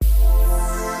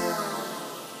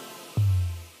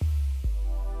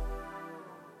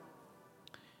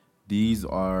These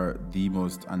are the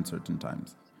most uncertain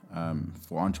times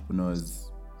for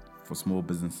entrepreneurs, for small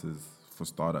businesses, for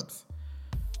startups.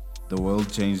 The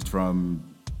world changed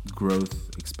from growth,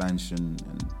 expansion,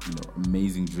 and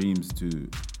amazing dreams to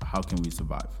how can we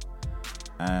survive.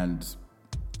 And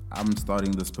I'm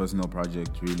starting this personal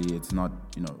project. Really, it's not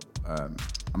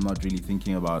I'm not really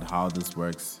thinking about how this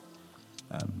works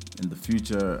in the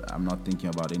future. I'm not thinking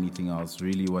about anything else.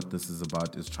 Really, what this is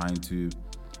about is trying to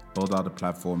build out a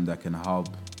platform that can help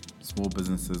small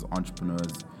businesses,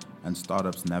 entrepreneurs, and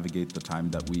startups navigate the time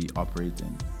that we operate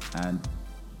in. And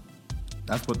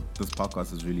that's what this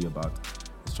podcast is really about.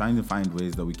 It's trying to find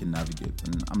ways that we can navigate.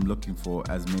 And I'm looking for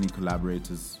as many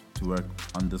collaborators to work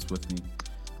on this with me,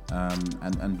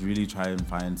 and really try and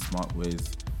find smart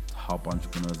ways to help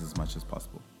entrepreneurs as much as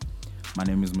possible. My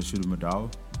name is Mashudu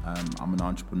Madao. I'm an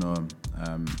entrepreneur,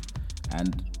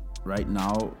 and right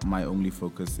now my only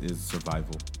focus is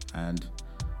survival. And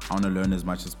I want to learn as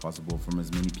much as possible from as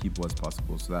many people as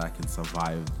possible so that I can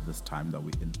survive this time that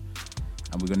we're in.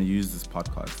 And we're going to use this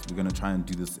podcast. We're going to try and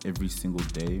do this every single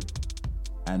day.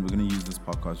 And we're going to use this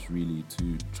podcast really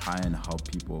to try and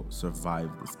help people survive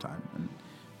this time and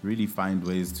really find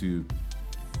ways to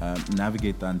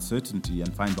navigate the uncertainty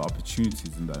and find the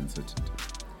opportunities in the uncertainty.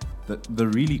 The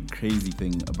really crazy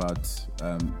thing about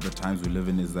the times we live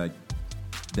in is that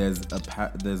there's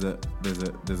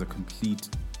a complete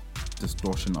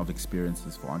distortion of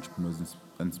experiences for entrepreneurs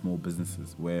and small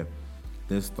businesses, where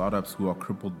there's startups who are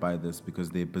crippled by this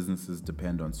because their businesses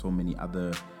depend on so many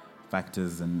other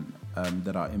factors and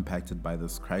that are impacted by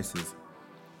this crisis.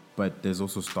 But there's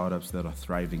also startups that are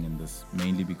thriving in this,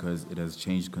 mainly because it has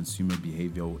changed consumer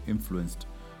behavior or influenced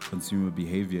consumer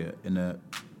behavior in a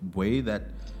way that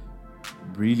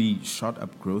really shot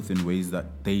up growth in ways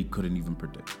that they couldn't even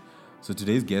predict. So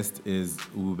today's guest is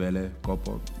Ubele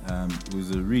Kopo, who's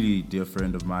a really dear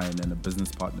friend of mine and a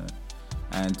business partner.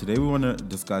 And today we want to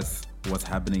discuss what's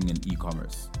happening in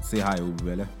e-commerce. Say hi,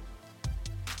 Ubele.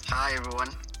 Hi, everyone.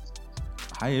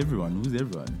 Hi, everyone. Who's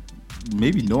everyone?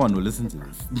 Maybe no one will listen to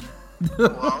this.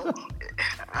 Well,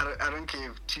 I don't care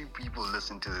if two people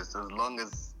listen to this, as long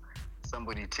as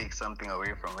somebody takes something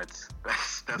away from it.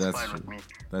 That's fine true. with me.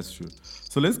 That's true.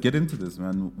 So let's get into this,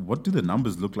 man. What do the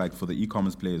numbers look like for the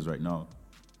e-commerce players right now?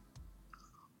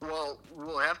 Well,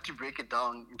 we'll have to break it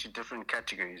down into different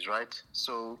categories, right?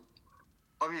 So,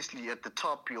 obviously, at the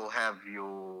top, you'll have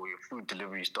your food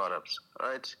delivery startups,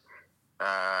 right?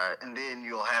 And then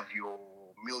you'll have your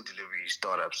meal delivery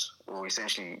startups, or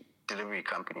essentially delivery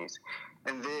companies.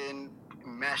 And then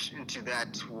mashed into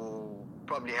that, we'll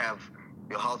probably have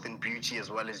your health and beauty as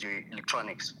well as your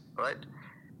electronics, right?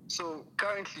 So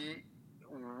currently,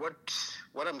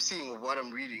 what I'm seeing or what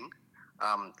I'm reading,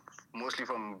 mostly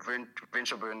from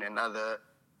VentureBurn and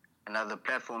other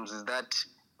platforms, is that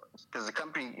there's a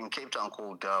company in Cape Town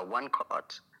called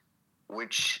OneCart,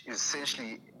 which is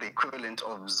essentially the equivalent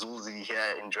of Zulzi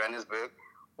here in Johannesburg,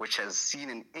 which has seen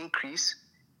an increase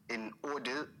in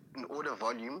order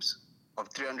volumes of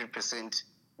 300%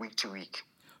 week to week.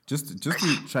 Just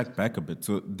to track back a bit,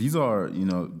 so these are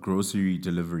grocery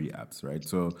delivery apps, right?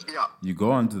 So Yeah. you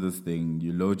go onto this thing,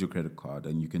 you load your credit card,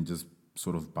 and you can just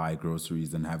sort of buy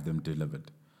groceries and have them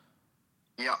delivered.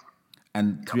 Yeah.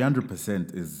 And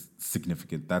 300% is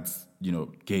significant. That's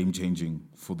game changing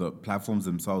for the platforms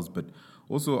themselves, but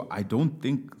also I don't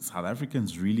think South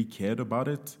Africans really cared about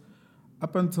it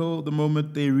up until the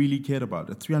moment they really cared about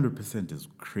it. 300% is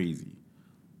crazy.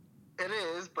 It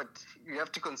is, but you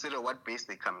have to consider what base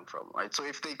they're coming from, right? So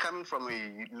if they're coming from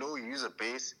a low user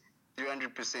base,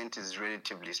 300% is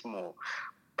relatively small.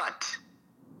 But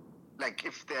like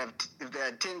if they have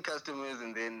 10 customers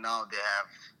and then now they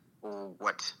have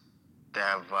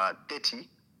 30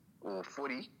 or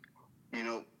 40,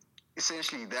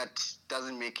 essentially that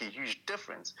doesn't make a huge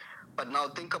difference. But now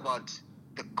think about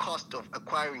the cost of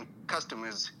acquiring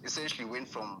customers. Essentially went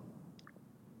from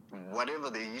whatever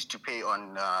they used to pay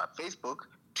on Facebook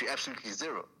to absolutely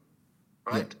zero,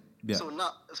 right? Yeah.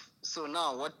 So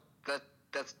now what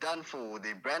that's done for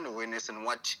the brand awareness and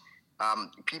what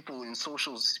people in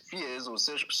social spheres or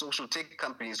social tech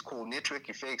companies call network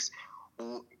effects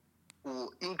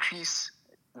will increase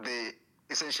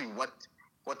essentially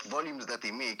what volumes that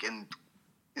they make. And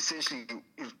essentially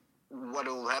what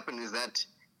will happen is that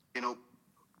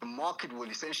the market will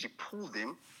essentially pull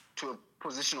them to a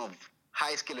position of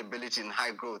high scalability and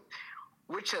high growth,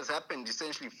 which has happened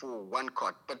essentially for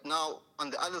OneCart. But now on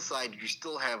the other side, you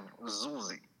still have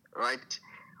Zulzi, right?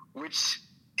 Which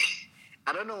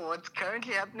I don't know what's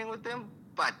currently happening with them,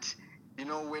 but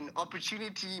when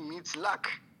opportunity meets luck,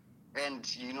 and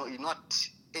you're not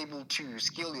able to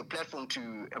scale your platform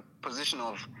to a position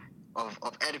of of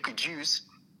adequate use,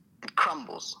 it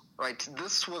crumbles, right?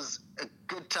 This was a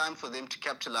good time for them to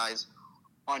capitalize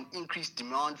on increased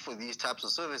demand for these types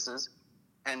of services,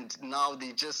 and now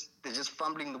they're just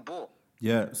fumbling the ball.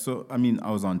 Yeah, so I mean,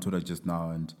 I was on Twitter just now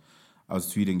and I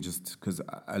was tweeting just because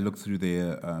I looked through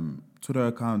their Twitter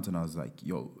account and I was like,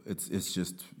 "Yo, it's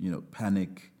just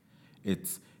panic.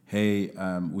 It's hey,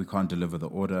 we can't deliver the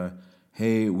order.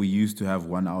 Hey, we used to have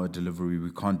 1 hour delivery.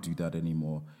 We can't do that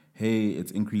anymore. Hey,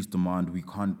 it's increased demand. We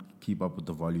can't keep up with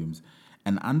the volumes."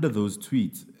 And under those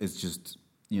tweets, it's just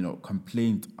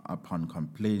complaint upon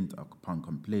complaint upon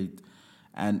complaint.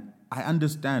 And I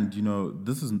understand,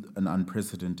 this is an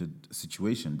unprecedented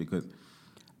situation because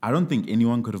I don't think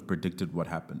anyone could have predicted what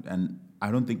happened. And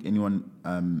I don't think anyone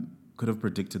could have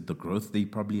predicted the growth they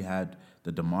probably had,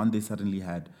 the demand they suddenly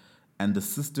had, and the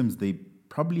systems they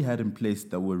probably had in place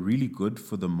that were really good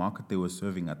for the market they were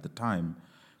serving at the time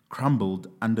crumbled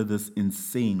under this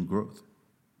insane growth.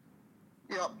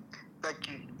 Yeah, like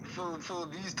for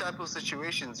these type of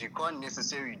situations, you can't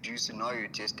necessarily do scenario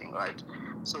testing, right?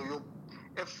 So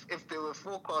if they were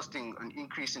forecasting an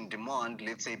increase in demand,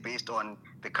 let's say based on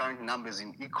the current numbers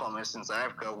in e-commerce in South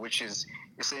Africa, which is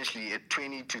essentially a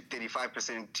 20 to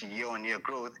 35% year-on-year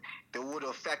growth, they would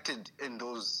have factored in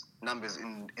those numbers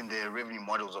in their revenue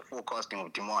models or forecasting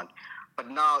of demand. But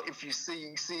now, if you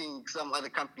seeing some other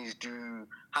companies do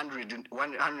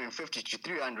 150 to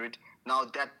 300, now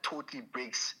that totally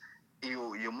breaks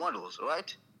your models,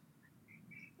 right?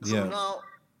 So Yeah. now,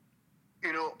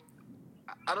 you know,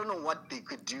 I don't know what they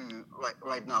could do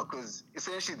right now because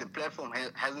essentially the platform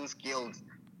hasn't scaled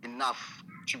enough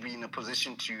to be in a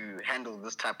position to handle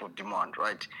this type of demand,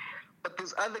 right? But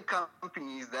there's other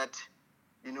companies that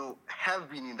have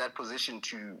been in that position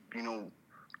to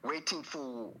waiting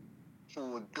for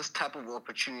this type of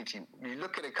opportunity. You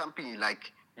look at a company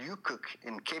like UCook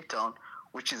in Cape Town,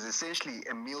 which is essentially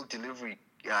a meal delivery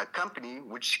company,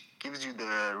 which gives you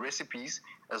the recipes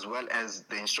as well as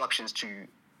the instructions to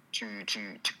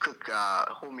cook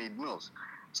homemade meals.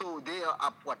 So they are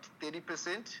up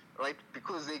 30%, right?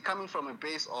 Because they're coming from a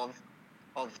base of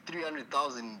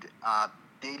 300,000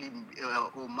 daily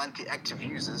or monthly active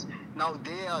users. Now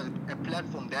they are a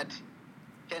platform that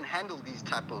can handle these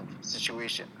type of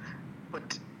situation.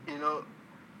 But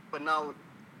but now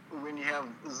when you have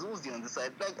Zulzi on the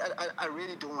side, like I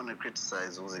really don't want to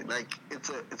criticize Zulzi. Like it's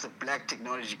a black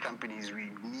technology companies.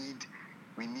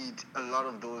 We need a lot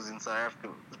of those in South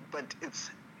Africa. But it's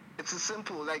a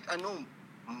simple, like I know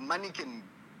money can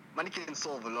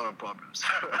solve a lot of problems,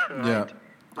 Yeah.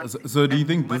 right? So do you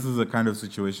think Money, this is a kind of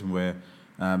situation where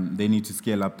they need to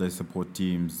scale up their support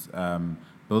teams,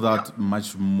 build yeah. out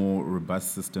much more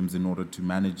robust systems in order to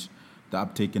manage the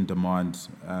uptake and demand?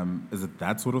 Is it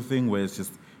that sort of thing where it's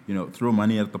just, throw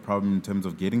money at the problem in terms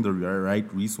of getting the right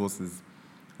resources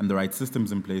and the right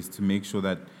systems in place to make sure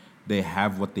that they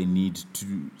have what they need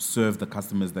to serve the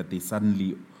customers that they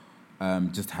suddenly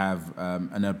just have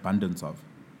an abundance of?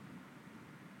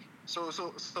 So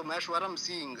Mash, what I'm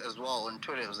seeing as well on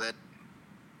Twitter is that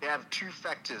they have two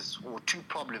factors or two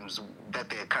problems that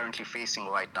they're currently facing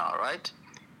right now, right?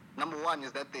 Number one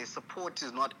is that their support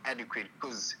is not adequate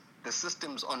because the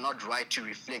systems are not right to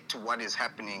reflect what is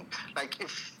happening. Like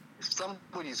if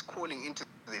somebody is calling into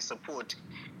their support,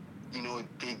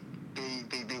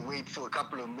 they wait for a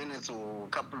couple of minutes or a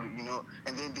couple of,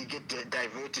 and then they get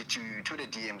diverted to Twitter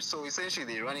DMs. So essentially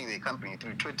they're running their company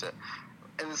through Twitter.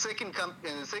 And the second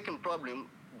problem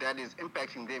that is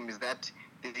impacting them is that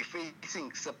they're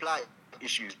facing supply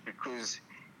issues because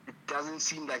it doesn't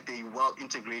seem like they're well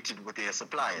integrated with their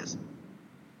suppliers.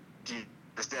 Do you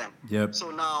understand? Yep. So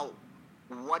now,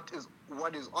 what is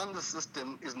on the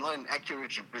system is not an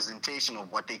accurate representation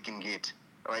of what they can get.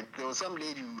 Right? There was some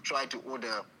lady who tried to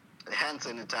order hand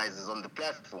sanitizers on the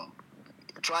platform.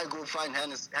 Try go find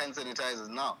hand sanitizers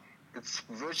now. It's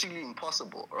virtually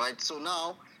impossible, right? So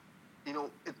now,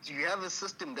 you have a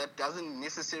system that doesn't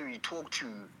necessarily talk to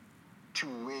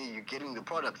where you're getting the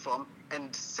product from,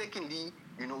 and secondly,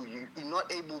 you're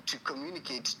not able to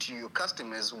communicate to your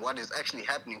customers what is actually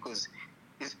happening because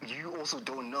you also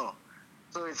don't know.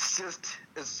 So it's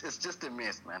just a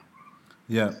mess, man.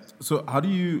 Yeah. So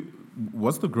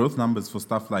what's the growth numbers for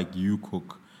stuff like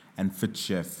UCook and Fit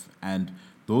Chef and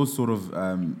those sort of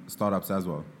startups as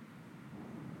well?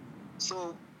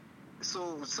 So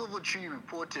Silvertree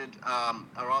reported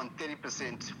around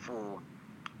 30% for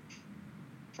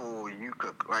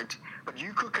UCook, right? But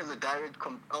UCook has a direct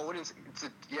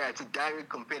it's a direct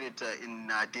competitor in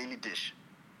Daily Dish.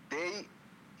 They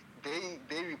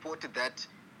reported that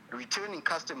returning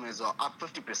customers are up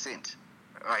 50%,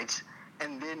 right?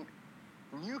 And then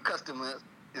new customers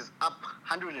is up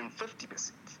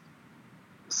 150%.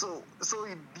 So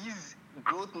these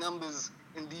growth numbers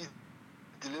in these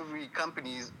delivery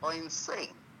companies are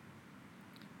insane.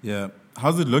 Yeah.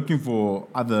 How's it looking for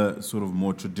other sort of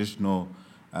more traditional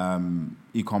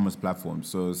e-commerce platforms?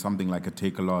 So something like a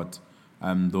TakeALot,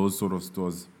 those sort of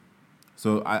stores.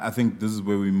 So I think this is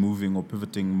where we're moving or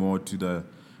pivoting more to the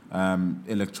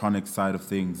electronic side of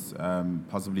things,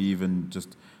 possibly even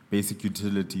just basic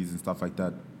utilities and stuff like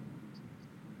that.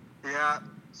 Yeah.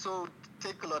 So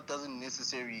TakeALot doesn't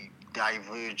necessarily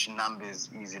diverge numbers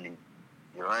easily,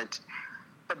 right?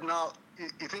 But now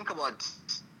you think about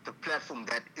the platform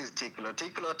that is TakeALot.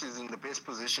 TakeALot is in the best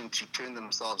position to turn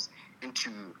themselves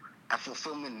into a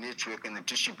fulfillment network and a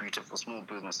distributor for small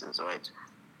businesses, right?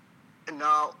 And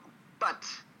now, but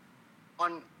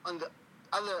on the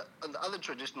other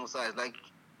traditional side, like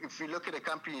if you look at a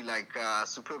company like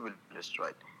Superbalist,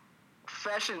 right?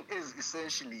 Fashion is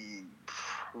essentially,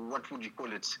 what would you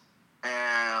call it?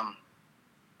 Um,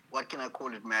 what can I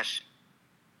call it, Mash?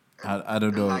 I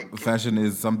don't know. Like Fashion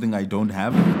is something I don't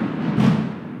have.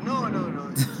 no.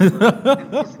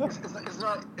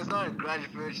 It's not a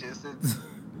grudge purchase.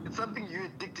 It's something you're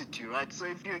addicted to, right? So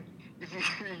if you you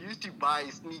used to buy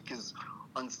sneakers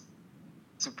on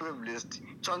Superbalist,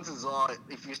 chances are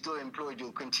if you're still employed,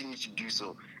 you'll continue to do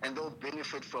so, and they'll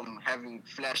benefit from having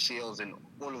flash sales and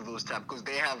all of those type because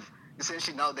they have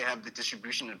essentially now they have the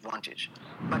distribution advantage.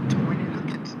 But when you look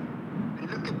at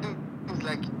things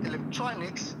like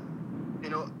electronics, you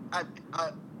know,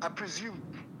 I presume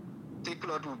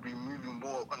TakeALot will be moving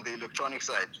more on the electronic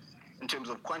side in terms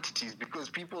of quantities because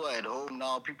people are at home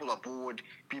now, people are bored,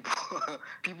 people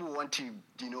people want to,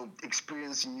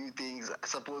 experience new things. I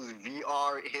suppose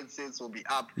VR headsets will be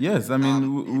up. Yes, I mean,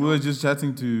 Um, we you were know, just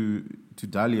chatting to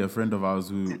Dali, a friend of ours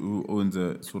who owns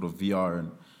a sort of VR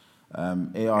and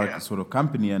AR yeah. sort of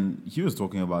company, and he was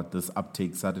talking about this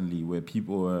uptake suddenly where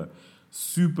people were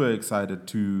super excited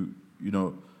to,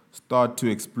 start to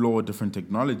explore different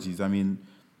technologies. I mean,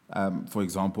 for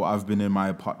example, I've been in my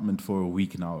apartment for a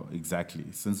week now, exactly,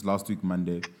 since last week,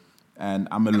 Monday, and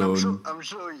I'm And alone.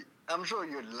 I'm sure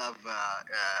you'd love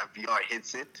a VR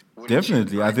headset, wouldn't you?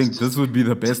 Definitely. I Right? think this would be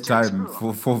the Just best to time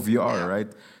explore. for VR, Yeah, right?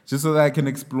 Just so that I can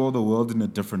explore the world in a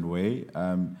different way.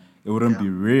 It wouldn't yeah, be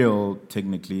real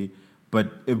technically, but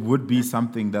it would be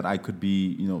something that I could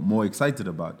be, more excited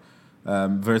about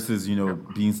versus, yeah.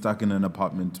 being stuck in an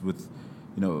apartment with,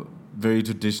 very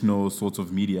traditional sorts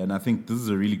of media. And I think this is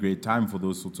a really great time for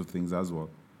those sorts of things as well.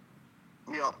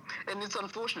 Yeah, and it's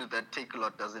unfortunate that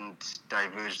TakeALot doesn't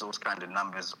diverge those kind of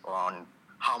numbers on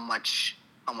how much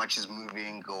how much is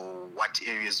moving or what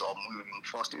areas are moving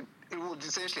fast. It will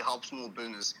essentially help small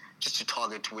business just to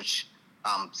target which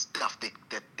stuff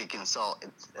that they can sell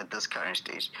at this current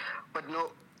stage. But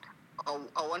no,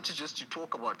 I wanted just to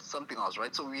talk about something else,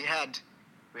 right? So we had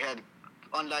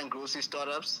online grocery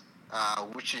startups,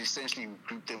 which essentially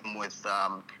group them with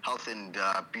health and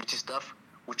beauty stuff,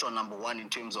 which are number one in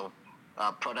terms of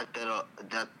product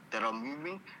that are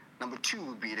moving. Number two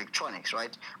would be electronics,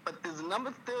 right? But there's a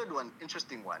number third one,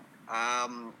 interesting one,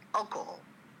 alcohol.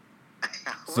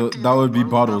 So What do you that would think be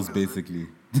bottles bottles, numbers? basically.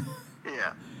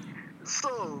 Yeah.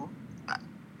 So,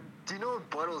 do you know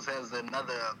Bottles has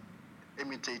another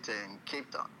imitator in Cape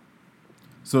Town?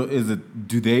 So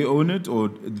do they own it or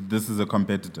this is a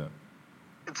competitor?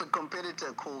 It's a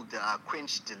competitor called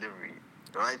Quench Delivery,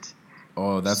 right?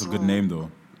 Oh, that's a good So, name,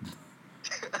 though.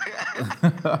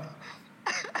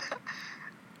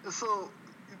 so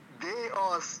they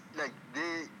are like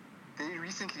they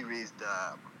recently raised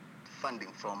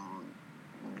funding from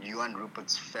Yuan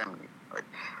Rupert's family, right?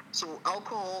 So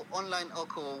online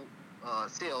alcohol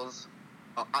sales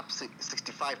are up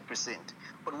 65%.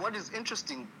 But what is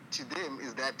interesting to them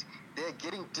is that they're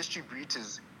getting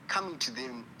distributors coming to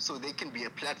them so they can be a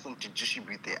platform to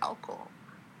distribute their alcohol.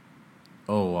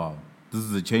 Oh wow, this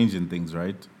is a change in things,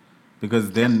 right?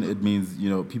 Because then Yes, it means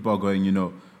people are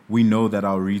going. We know that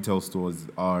our retail stores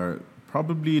are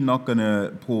probably not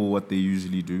gonna pull what they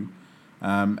usually do,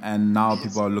 and now people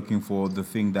yes. are looking for the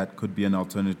thing that could be an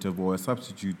alternative or a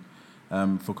substitute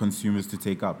for consumers to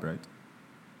take up, right?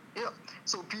 Yeah.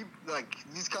 So people like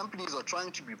these companies are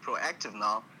trying to be proactive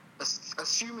now,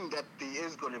 assuming that there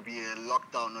is going to be a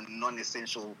lockdown on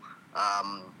non-essential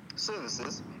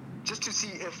services, just to see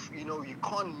if you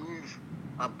can't move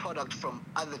a product from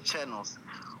other channels,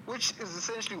 which is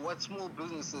essentially what small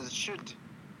businesses should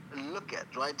look at,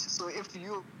 right? So if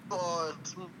you are a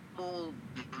small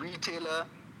retailer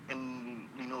in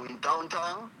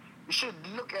downtown, you should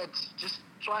look at just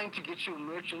trying to get your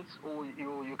merchants or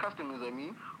your customers, I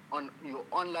mean, on your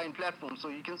online platform so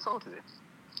you can sell to them.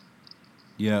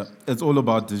 Yeah, it's all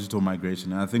about digital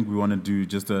migration. And I think we want to do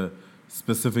just a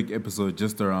specific episode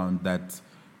just around that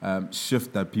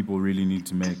shift that people really need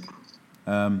to make.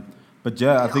 Um, but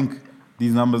yeah, I Yeah. think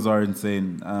these numbers are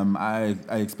insane. I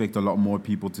expect a lot more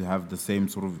people to have the same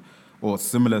sort of or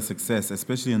similar success,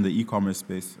 especially in the e-commerce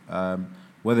space.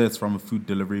 Whether it's from a food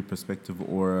delivery perspective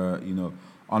or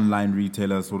online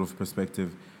retailer sort of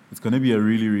perspective, it's going to be a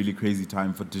really really crazy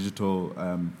time for digital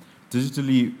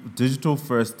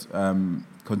first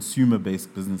consumer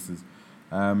based businesses.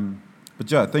 But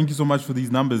yeah, thank you so much for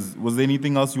these numbers. Was there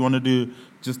anything else you wanted to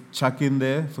just chuck in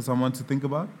there for someone to think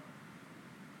about?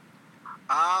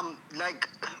 Like,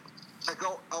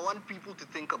 I want people to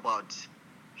think about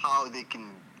how they can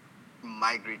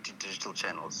migrate to digital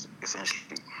channels,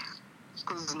 essentially.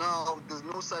 Because now there's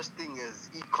no such thing as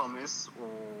e-commerce or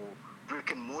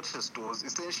brick and mortar stores.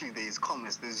 Essentially, there's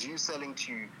commerce. There's you selling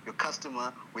to your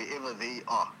customer wherever they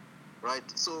are, right?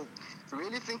 So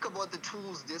really think about the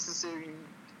tools necessary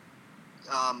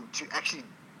to actually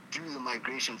do the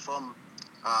migration from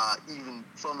even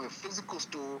from a physical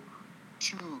store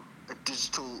to a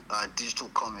digital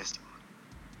commerce.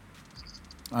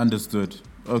 Understood.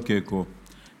 Okay, cool.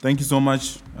 Thank you so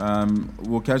much.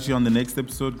 We'll catch you on the next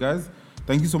episode, guys.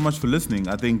 Thank you so much for listening.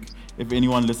 I think if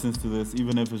anyone listens to this,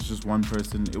 even if it's just one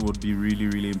person, it would be really,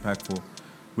 really impactful.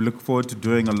 We look forward to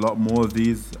doing a lot more of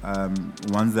these,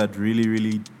 ones that really,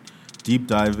 really deep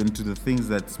dive into the things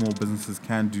that small businesses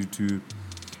can do to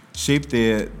shape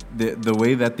the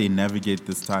way that they navigate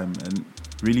this time and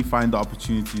really find the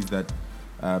opportunities that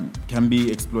can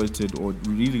be exploited or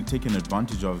really taken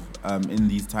advantage of in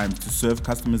these times to serve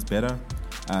customers better,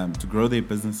 to grow their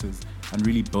businesses, and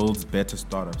really build better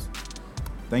startups.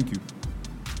 Thank you.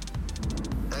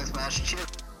 Thanks, Mash. Cheers.